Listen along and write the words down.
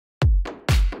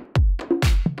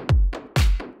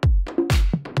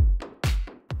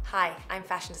Hi, I'm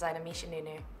fashion designer Misha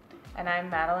Nonoo. And I'm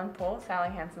Madeline Poole, Sally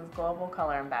Hansen's Global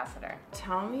Color Ambassador.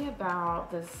 Tell me about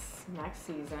this next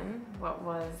season. What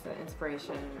was the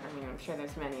inspiration? I mean, I'm sure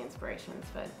there's many inspirations,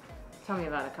 but tell me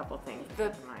about a couple things.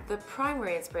 The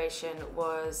primary inspiration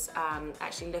was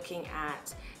actually looking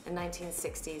at the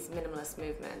 1960s minimalist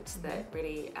movement that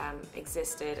really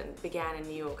existed and began in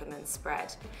New York and then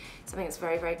spread. Something that's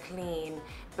very, very clean,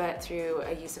 but through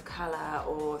a use of color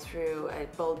or through a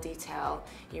bold detail,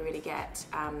 you really get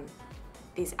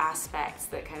these aspects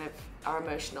that kind of are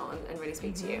emotional and really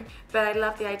speak to you. But I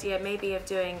love the idea maybe of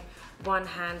doing one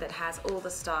hand that has all the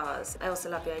stars. I also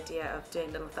love the idea of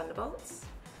doing little thunderbolts.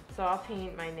 So I'll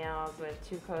paint my nails with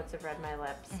 2 coats of Red My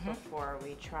Lips before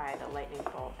we try the lightning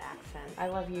bolt accent. I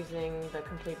love using the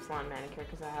Complete Salon manicure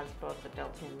because it has both the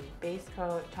built-in base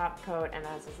coat, top coat, and it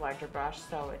has this larger brush,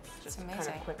 so it's just kind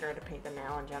of quicker to paint the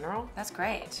nail in general. That's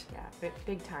great. Yeah,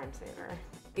 big time saver.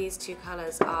 These 2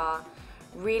 colors are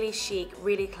really chic,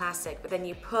 really classic, but then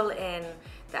you pull in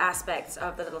the aspects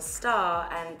of the little star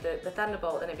and the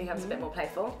thunderbolt and it becomes a bit more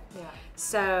playful. Yeah.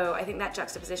 So I think that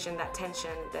juxtaposition, that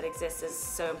tension that exists is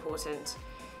so important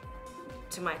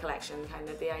to my collection, kind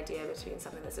of the idea between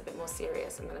something that's a bit more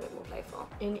serious and then a bit more playful.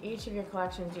 In each of your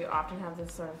collections, you often have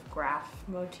this sort of graph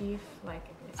motif, like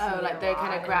like the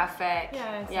kind of graphic.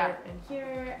 Yeah, and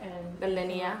here and the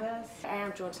linear. This. I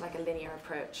am drawn to like a linear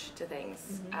approach to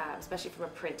things, especially from a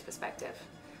print perspective.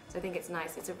 So I think it's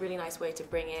nice. It's a really nice way to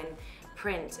bring in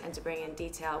print and to bring in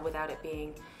detail without it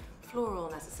being floral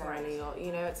necessarily, or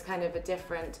it's kind of a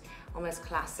different, almost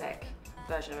classic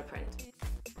version of a print.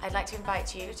 I'd like to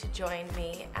invite you to join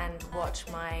me and watch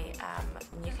my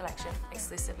new collection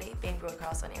exclusively being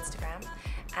broadcast on Instagram,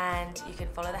 and you can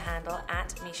follow the handle at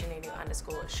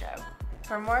MishaNonoo_show.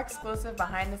 For more exclusive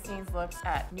behind-the-scenes looks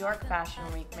at New York Fashion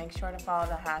Week, make sure to follow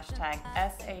the hashtag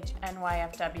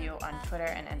SHNYFW on Twitter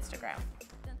and Instagram.